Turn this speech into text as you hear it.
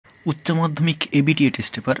উচ্চ মাধ্যমিক ABTA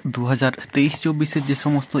test paper 2023-24 যে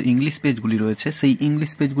সমস্ত ইংলিশ পেজগুলি রয়েছে সেই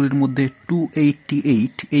ইংলিশ পেজগুলির মধ্যে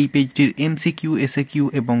 288 এই পেজটির MCQ, SAQ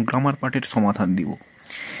এবং গ্রামার পার্টের সমাধান দিব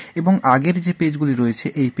এবং আগের যে পেজগুলি রয়েছে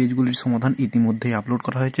এই পেজগুলির সমাধান ইতিমধ্যেই আপলোড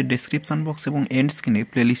করা হয়েছে। ডেসক্রিপশন বক্স এবং এন্ড স্ক্রিনে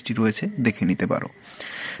প্লেলিস্টটি রয়েছে, দেখে নিতে পারো।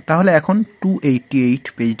 তাহলে এখন 288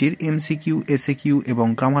 পেজটির MCQ, SAQ এবং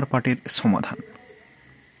গ্রামার পার্টের সমাধান।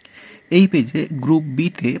 এই পেজে গ্রুপ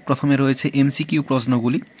বিতে প্রথমে রয়েছে MCQ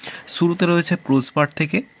প্রশ্নগুলি। শুরুতে রয়েছে প্রোজ পার্ট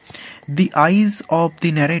থেকে। দি আইজ of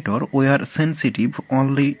the narrator war sensitive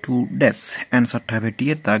only to dash, অ্যান্সারটা হবে টি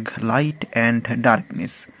এর দাগ light and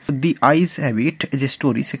darkness. The eyes have it যে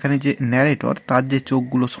স্টোরি, সেখানে যে ন্যারেটর তার যে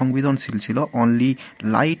চোখগুলো সংবেদনশীল ছিল অনলি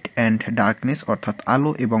লাইট অ্যান্ড ডার্কনেস অর্থাৎ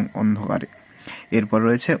আলো এবং অন্ধকারে। এরপর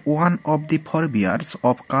রয়েছে one of the ফরবিয়ার্স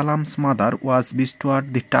of Kalam's mother was বিস্টুয়ার্ড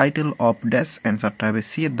the title of dash, অ্যান্সারটা হবে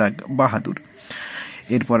সি এর দাগ বাহাদুর।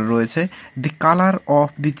 এরপরে রয়েছে দি colour of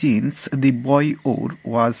the jeans the boy or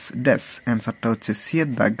was dash, অ্যান্সারটা হচ্ছে সি এর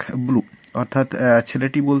দাগ ব্লু। অর্থাৎ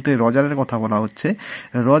ছেলেটি বলতে রজারের কথা বলা হচ্ছে।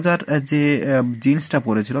 রজার যে জিন্সটা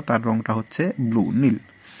পরেছিল তার রংটা হচ্ছে ব্লু, নীল।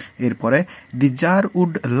 এরপরে দি jar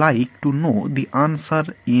would like to know the answer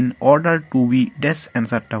in order to B dash,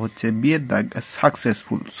 অ্যান্সারটা হচ্ছে বি এর দাগ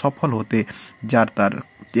সাকসেসফুল, সফল হতে যার তার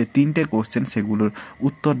যে তিনটে কোশ্চেন সেগুলোর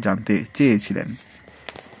উত্তর জানতে চেয়েছিলেন।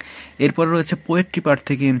 এরপর রয়েছে পোয়েট্রি পার্ট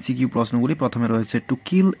থেকে MCQ প্রশ্নগুলি। প্রথমে রয়েছে to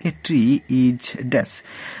kill a tree is dash,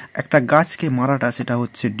 একটা গাছকে মারাটা সেটা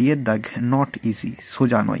হচ্ছে ডি এর দাগ নট ইজি,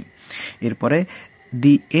 সোজা নয়। এরপরে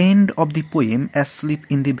the end of the poem asleep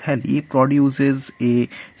in the valley produces a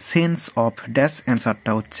sense of dash,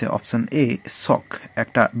 অ্যান্সারটা হচ্ছে অপশন এ শক,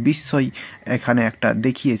 একটা বিস্ময় এখানে একটা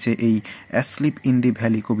দেখিয়েছে এই অ্যাসলিপ ইন দি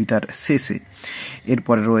ভ্যালি কবিতার শেষে।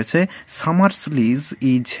 এরপরে রয়েছে সামার লিজ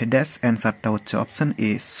ইজ ড্যাশ, অ্যান্সারটা হচ্ছে অপশন এ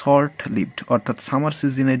শর্ট লিভড, অর্থাৎ সামার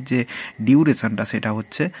সিজনের যে ডিউরেশনটা সেটা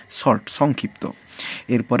হচ্ছে শর্ট, সংক্ষিপ্ত।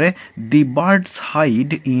 এরপরে the birds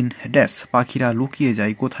hide in dash, পাখিরা লুকিয়ে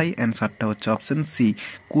যায় কোথায়, অ্যান্সারটা হচ্ছে অপশন সি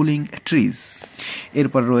কুলিং ট্রিজ।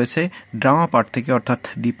 এরপর রয়েছে ড্রামা পার্ট থেকে অর্থাৎ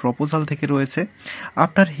দি প্রপোজাল থেকে রয়েছে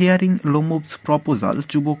after hearing লোমুভস proposal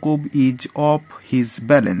চুবকোভ is of his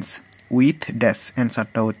balance with dash,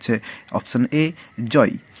 অ্যান্সারটা হচ্ছে অপশন এ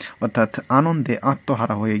জয়, অর্থাৎ আনন্দে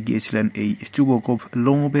আত্মহারা হয়ে গিয়েছিলেন এই চুবকোভ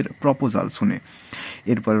লোমোভের প্রপোজাল শুনে।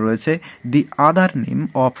 এরপরে রয়েছে দি আদার নেম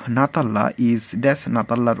অফ নাতাল্লা ইজ ড্যাশ,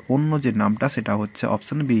 নাতাল্লার অন্য যে নামটা সেটা হচ্ছে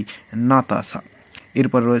অপশন বি নাতাসা।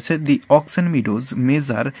 এরপর রয়েছে দি অক্সেন মিডোজ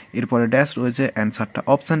মেজার, এরপরে ড্যাশ রয়েছে, অ্যান্সারটা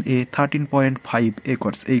অপশন এ 13.5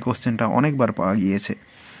 একর্স। এই কোশ্চেনটা অনেকবার পাওয়া গিয়েছে।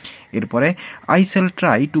 এরপরে I shall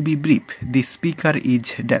try to B brief the speaker is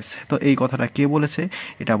dash, তো এই কথাটা কে বলেছে,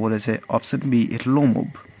 এটা বলেছে অপশন বি লোমোভ।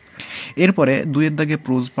 এরপরে দুইয়ের দাগে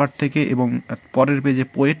প্রোজ পার্ট থেকে এবং পরের পেজে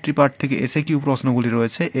পোয়েট্রি পার্ট থেকে SAQ প্রশ্নগুলি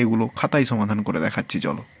রয়েছে, এগুলো খাতায় সমাধান করে দেখাচ্ছি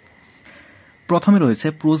চলো। প্রথমে রয়েছে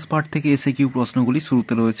প্রোজ পার্ট থেকে SAQ প্রশ্নগুলি।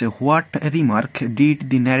 শুরুতে রয়েছে what remark did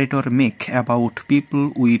the narrator make about people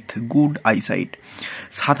with good eyesight,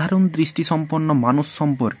 সাধারণ দৃষ্টিসম্পন্ন মানুষ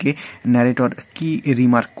সম্পর্কে ন্যারেটর কি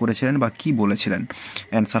রিমার্ক করেছিলেন বা কি বলেছিলেন।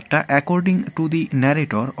 অ্যান্সারটা according to the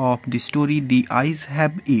narrator of the story the eyes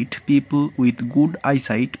have it people with good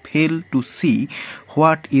eyesight fail to C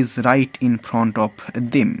what is right in front of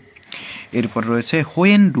them. এরপর রয়েছে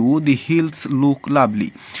when do the hills look lovely,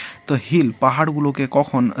 তো hill পাহাড়গুলোকে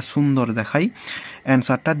কখন সুন্দর দেখায়,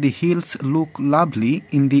 অ্যান্সারটা দি hills look lovely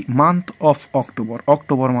in the month of October,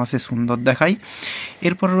 October মাসে সুন্দর দেখায়।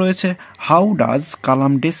 এরপর রয়েছে how does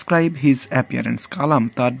Kalam describe his appearance, কালাম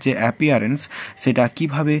তার যে অ্যাপিয়ারেন্স সেটা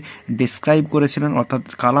কিভাবে ডেসক্রাইব করেছিলেন, অর্থাৎ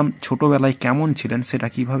কালাম ছোটবেলায় কেমন ছিলেন সেটা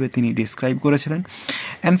কিভাবে তিনি ডেসক্রাইব করেছিলেন।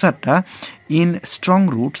 অ্যান্সারটা in strong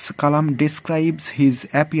roots Kalam describes his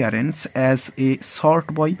appearance as a short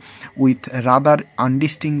boy with rather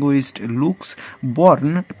undistinguished looks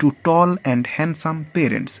born to tall and handsome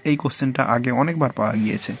parents. এই কোশ্চেনটা আগে অনেকবার পাওয়া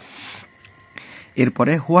গিয়েছে।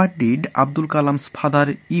 এরপরে what did Abdul Kalam's father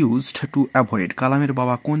used to avoid, কালামের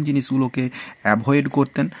বাবা কোন জিনিসগুলোকে অ্যাভয়েড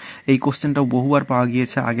করতেন, এই কোশ্চেনটাও বহুবার পাওয়া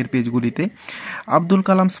গিয়েছে আগের পেজগুলিতে। Abdul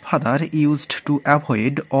Kalam's father used to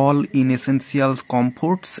avoid all ইনএসেন্সিয়াল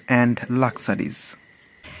comforts and luxuries.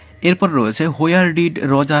 এরপর রয়েছে where did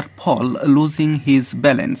Roger fall losing his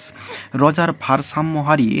balance, Roger ভারসাম্য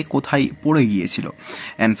হারিয়ে কোথায় পড়ে গিয়েছিল।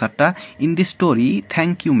 অ্যান্সারটা in the story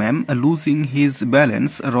thank you ma'am losing his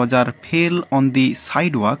balance Roger fail on the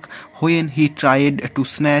সাইডওয়াক when he tried to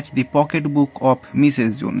snatch the pocket book of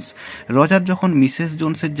Mrs Jones, Roger যখন Mrs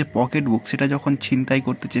জোন্সের যে pocket book সেটা যখন ছিনতাই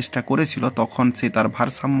করতে চেষ্টা করেছিল তখন সে তার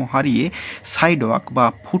ভারসাম্য হারিয়ে সাইডওয়াক বা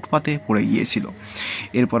ফুটপাতে পড়ে গিয়েছিল।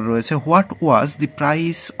 এরপর রয়েছে what was the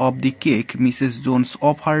price of the cake Mrs Jones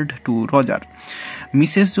offered two Roger,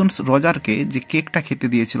 Mrs Jones রজারকে যে কেকটা খেতে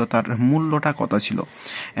দিয়েছিল তার মূল্যটা কত ছিল?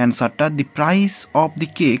 অ্যান্সারটা, দি price of the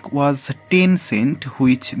cake was 10 Saint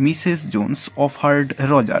which Mrs Jones offered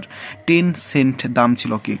Roger. 10 Saint দাম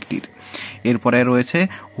ছিল কেকটির। এরপরে রয়েছে,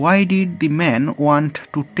 why did the man want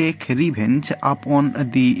to take revenge আপন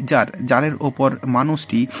দি জার? জারের ওপর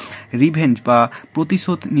মানুষটি রিভেঞ্জ বা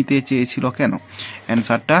প্রতিশোধ নিতে চেয়েছিল কেন?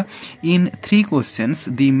 অ্যান্সারটা, in 3 questions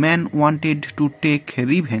the man wanted to take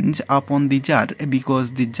revenge আপন দি jar because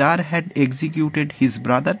the jar had executed his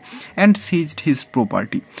brother and ceased his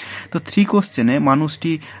property. তো 3 কোশ্চেনে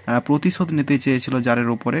মানুষটি প্রতিশোধ নিতে চেয়েছিল জারের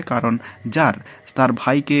ওপরে, কারণ জার তার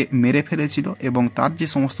ভাইকে মেরে ফেলেছিল এবং তার যে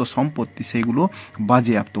সমস্ত সম্পত্তি সেগুলো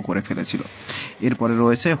বাজেয়াপ্ত করে ফেলেছিল। এরপরে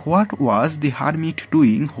রয়েছে, what was the hermit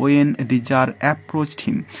doing when the jar approached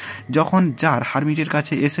হিম? যখন জার হারমিটের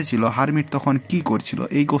কাছে এসেছিল, হারমিট তখন কি করছিল?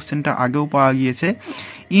 এই কোশ্চেনটা আগেও পাওয়া গিয়েছে।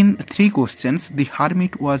 In 3 questions the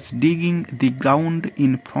hermit was digging the ground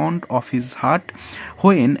in front of his heart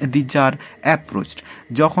when the jar approached.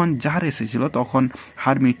 যখন জার এসেছিল তখন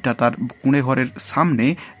হারমিটটা তার কুঁড়ে ঘরের সামনে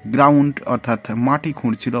গ্রাউন্ড অর্থাৎ মাটি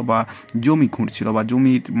খুঁড়ছিল বা জমি খুঁড়ছিল বা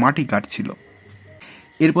জমির মাটি কাটছিল।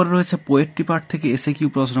 এরপরে রয়েছে পোয়েট্রি পার্ট থেকে এসএকিউ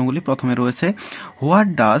প্রশ্নগুলি। প্রথমে রয়েছে, what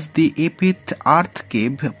does the এপিথ earth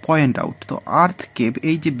cave point out? তো আর্থ কেভ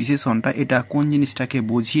এই যে বিশেষণটা, এটা কোন জিনিসটাকে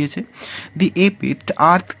বুঝিয়েছে? দি এপিথ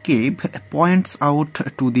আর্থ cave points out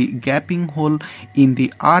to the gapping hole in the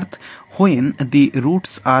earth when the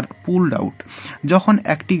roots R pulled out. যখন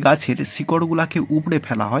একটি গাছের শিকড়গুলাকে উপড়ে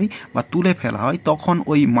ফেলা হয় বা তুলে ফেলা হয় তখন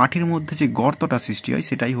ওই মাটির মধ্যে যে গর্তটা সৃষ্টি হয়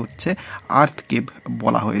সেটাই হচ্ছে আর্থ কেভ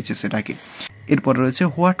বলা হয়েছে সেটাকে। এরপর রয়েছে,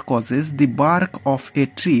 what causes the bark of a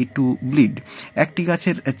tree two bleed? একটি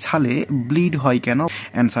গাছের ছালে ব্লিড হয় কেন?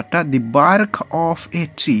 অ্যান্সারটা, দি bark of a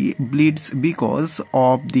tree ব্লিডস because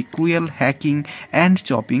of the cruel hacking and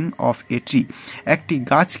chopping of a tree. একটি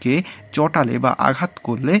গাছকে চটালে বা আঘাত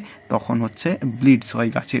করলে তখন হচ্ছে ব্লিডস হয়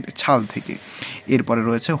গাছের ছাল থেকে। এরপরে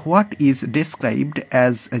রয়েছে, what is described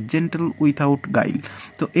as gentle without গাইল?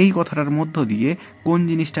 তো এই কথাটার মধ্য দিয়ে কোন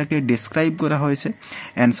জিনিসটাকে ডেসক্রাইব করা হয়েছে?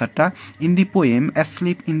 অ্যান্সারটা, in the poem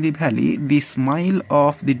asleep in the valley the smile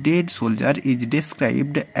of the dead soldier is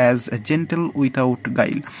described as gentle without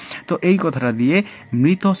গাইল। তো এই কথাটা দিয়ে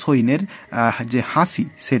মৃত সৈন্যের যে হাসি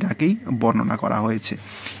সেটাকেই বর্ণনা করা হয়েছে।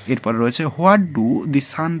 এরপর রয়েছে, what do the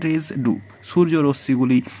sun rays do? সূর্য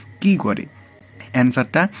রশ্মিগুলি কি করে?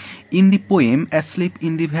 অ্যান্সারটা, in the poem asleep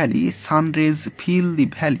in the valley sun rays feel the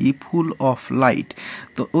valley full of light.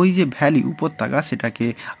 তো ওই যে ভ্যালি উপত্যকা সেটাকে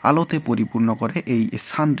আলোতে পরিপূর্ণ করে এই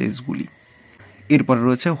সানরেজগুলি। এরপরে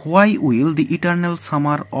রয়েছে, why will the eternal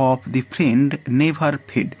summer of the friend never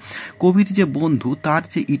fade? কবির যে বন্ধু তার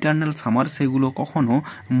যে ইটার্নাল সামার সেগুলো কখনো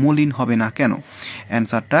মলিন হবে না কেন?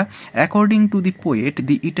 অ্যান্সারটা, according to the poet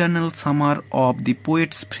the eternal summer of the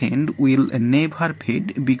poets friend will never fade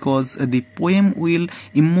because the poem will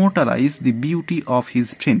ইমমর্টালাইজ the beauty of his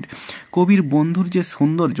friend. কবির বন্ধুর যে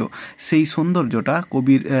সৌন্দর্য সেই সৌন্দর্যটা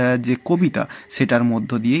কবির যে কবিতা সেটার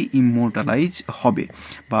মধ্য দিয়ে ইমমর্টালাইজ হবে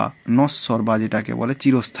বা নশ্বর বা যেটাকে বলে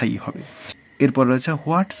চিরস্থায়ী হবে। এরপর রয়েছে,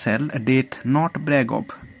 what shall death not brag of?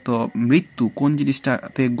 তো মৃত্যু কোন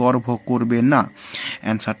জিনিসটাতে গর্ব করবে না?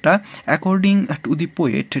 অ্যান্সারটা, according to the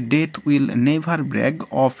poet death will never brag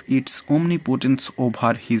of its অমনিপোটেন্স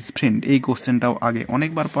over his friend. এই কোশ্চেনটাও আগে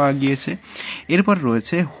অনেকবার পাওয়া গিয়েছে। এরপর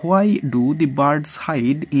রয়েছে, why do the birds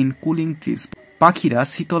hide in cooling trees? পাখিরা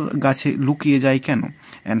শীতল গাছে লুকিয়ে যায় কেন?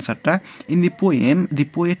 অ্যান্সারটা, in the poem the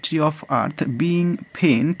poetry of earth being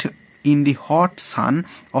ফেন্ট in the hot son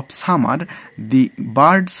of summer the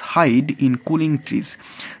birds hide in cooling trees.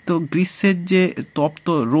 তো গ্রীষ্মের যে তপ্ত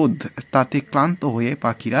রোদ তাতে ক্লান্ত হয়ে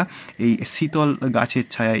পাখিরা এই শীতল গাছের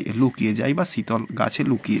ছায়ায় লুকিয়ে যায় বা শীতল গাছে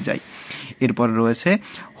লুকিয়ে যায়। এরপর রয়েছে,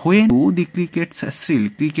 when do the crickets shrill?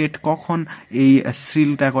 Cricket কখন এই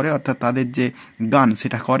শ্রিলটা করে অর্থাৎ তাদের যে গান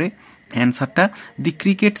সেটা করে? অ্যান্সারটা, দি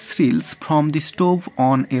cricket শ্রিলস from the stove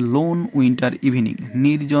on a loan winter evening.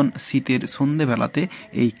 নির্জন শীতের সন্ধেবেলাতে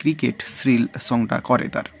এই ক্রিকেট শ্রিল সংটা করে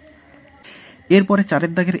তার। এরপরে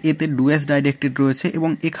 4 দাগের এতে ডুয়েস ডাইরেক্টেড রয়েছে এবং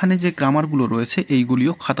এখানে যে গ্রামারগুলো রয়েছে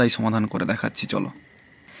এইগুলিও খাতায় সমাধান করে দেখাচ্ছি চলো।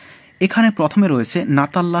 এখানে প্রথমে রয়েছে,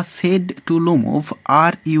 নাতাল্লা said to Lomov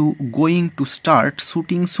are you going to start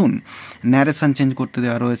shooting soon? Narration change করতে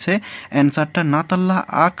দেওয়া রয়েছে। অ্যান্সারটা, নাতাল্লা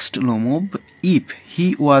আক্সড Lomov if he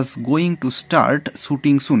was going to start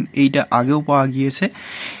shooting সুন। এইটা আগেও পাওয়া গিয়েছে।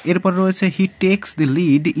 এরপর রয়েছে, he takes the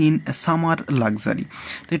lead in summer luxury.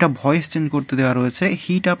 তো এটা ভয়েস চেঞ্জ করতে দেওয়া রয়েছে।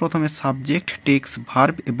 হিটা প্রথমে সাবজেক্ট, টেক্স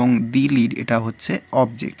ভার্ব এবং দি লিড এটা হচ্ছে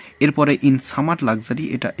অবজেক্ট। এরপরে ইন সামার লাক্সারি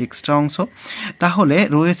এটা এক্সট্রা অংশ। তাহলে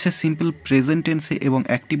রয়েছে সিম্পল প্রেজেন্ট টেন্সে এবং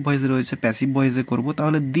অ্যাক্টিভ ভয়েসে রয়েছে প্যাসিভ ভয়েসে করব।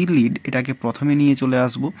 তাহলে দি লিড এটাকে প্রথমে নিয়ে চলে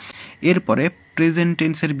আসব। এরপরে প্রেজেন্ট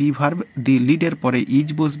টেন্সের বি ভার্ব দি লিডের পরে ইজ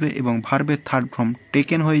বসবে এবং ভার্বের থার্ড ফর্ম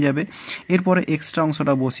টেকেন হয়ে যাবে। এরপরে এক্সট্রা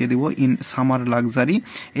অংশটা বসিয়ে দেব ইন সামার লাক্সারি।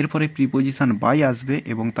 এরপরে প্রিপোজিশন বাই আসবে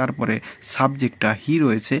এবং তারপরে সাবজেক্টটা হি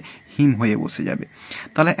রয়েছে, হিম হয়ে বসে যাবে।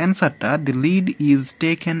 তাহলে অ্যান্সারটা দি lead is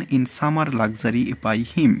taken in summer luxury by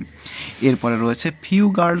him. এরপরে রয়েছে few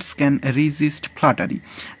girls can রিজিস্ট ফ্লাটারি।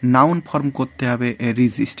 Noun form করতে হবে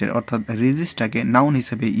রিজিস্টের, অর্থাৎ রেজিস্টটাকে নাউন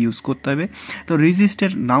হিসেবে ইউজ করতে হবে। তো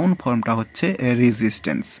রেজিস্টের নাউন ফর্মটা হচ্ছে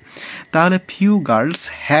রেজিস্ট্যান্স। তাহলে few girls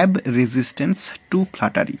have resistance to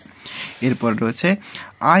ফ্লাটারি। এরপর রয়েছে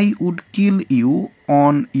I would kill you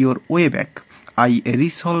on your way back. I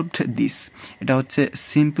resolved this. এটা হচ্ছে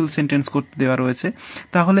সিম্পল সেন্টেন্স করতে দেওয়া রয়েছে।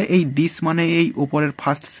 তাহলে এই দিস মানে এই ওপরের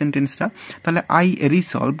ফার্স্ট সেন্টেন্সটা, তাহলে আই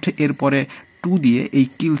রিসলভড এরপরে টু দিয়ে এই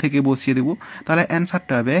কিল থেকে বসিয়ে দেব। তাহলে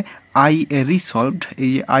অ্যান্সারটা হবে আই রিসলভড। এই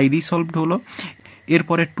যে আই রিসলভড হলো,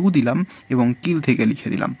 এরপরে টু দিলাম এবং কিল থেকে লিখে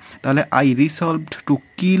দিলাম। তাহলে I resolved to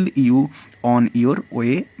kill you on your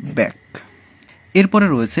way back. এরপরে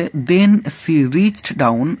রয়েছে দেন সি রিচড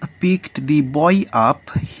ডাউন পিকড দি বয় আপ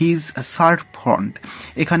হিজ শার্ট ফ্রন্ট।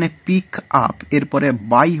 এখানে পিক আপ এরপরে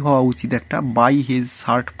বাই হওয়া উচিত একটা, by his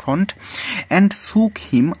shirt front and সুক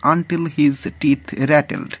him until his teeth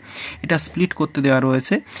র্যাটেলড। এটা স্প্লিট করতে দেওয়া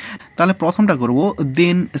রয়েছে। তাহলে প্রথমটা করব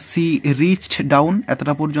দেন সি রিচড ডাউন,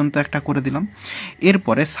 এতটা পর্যন্ত একটা করে দিলাম।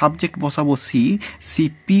 এরপরে সাবজেক্ট বসাবো C, C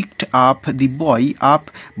picked up the boy up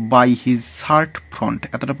by his shirt front,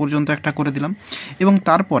 এতটা পর্যন্ত একটা করে দিলাম। এবং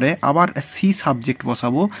তারপরে আবার সি সাবজেক্ট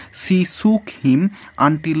বসাবো, C সুক him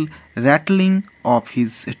until rattling of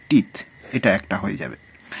his teeth, এটা একটা হয়ে যাবে।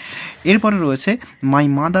 এরপরে রয়েছে my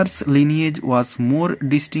mother's lineage was more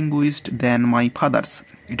distinguished than my father's.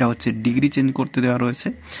 এটা হচ্ছে ডিগ্রি চেঞ্জ করতে দেওয়া রয়েছে।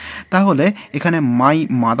 তাহলে এখানে মাই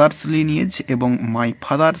মাদার্স লিনিয়েজ এবং মাই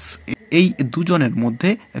ফাদার্স এই দুজনের মধ্যে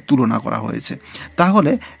তুলনা করা হয়েছে।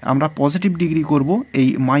 তাহলে আমরা পজিটিভ ডিগ্রি করব, এই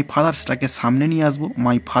মাই ফাদার্সটাকে সামনে নিয়ে আসবো,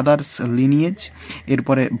 মাই ফাদার্স লিনিয়েজ।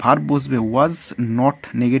 এরপরে ভার্ব বসবে ওয়াজ, নট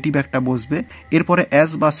নেগেটিভ একটা বসবে। এরপরে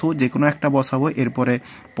অ্যাজ বা সো যে কোনো একটা বসাবো। এরপরে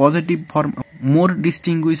পজিটিভ ফর্ম মোর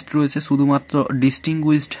ডিস্টিংগুইশড রয়েছে, শুধুমাত্র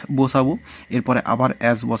ডিস্টিংগুইশড বসাবো। এরপরে আবার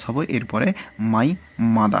অ্যাজ বসাবো। এরপরে মাই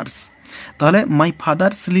মাদার্স। তাহলে my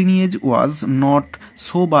father's lineage was not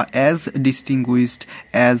so বা as distinguished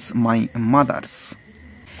as my mother's.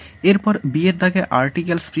 এরপর বি এর দাগে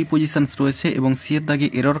আর্টিকেলস প্রিপোজিশনস রয়েছে এবং সি এর দাগে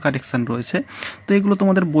এরর কারেকশন রয়েছে। তো এগুলো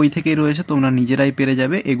তোমাদের বই থেকেই রয়েছে, তোমরা নিজেরাই পেরে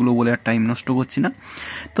যাবে, এগুলো বলে আর টাইম নষ্ট করছি না।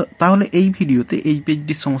 তো তাহলে এই ভিডিওতে এই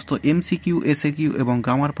পেজটির সমস্ত এমসিকিউ, এসএকিউ এবং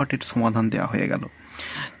গ্রামার পার্টের সমাধান দেওয়া হয়ে গেল।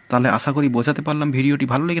 তাহলে আশা করি বোঝাতে পারলাম। ভিডিওটি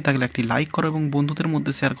ভালো লেগে থাকলে একটি লাইক করো এবং বন্ধুদের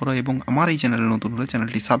মধ্যে শেয়ার করো, এবং আমার এই চ্যানেলে নতুন হলে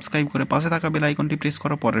চ্যানেলটি সাবস্ক্রাইব করে পাশে থাকা বেল আইকনটি প্রেস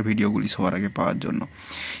করো পরের ভিডিওগুলি সবার আগে পাওয়ার জন্য।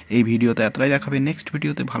 এই ভিডিওতে এতটাই দেখাবে, নেক্সট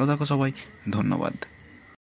ভিডিওতে ভালো থাকো সবাই, ধন্যবাদ।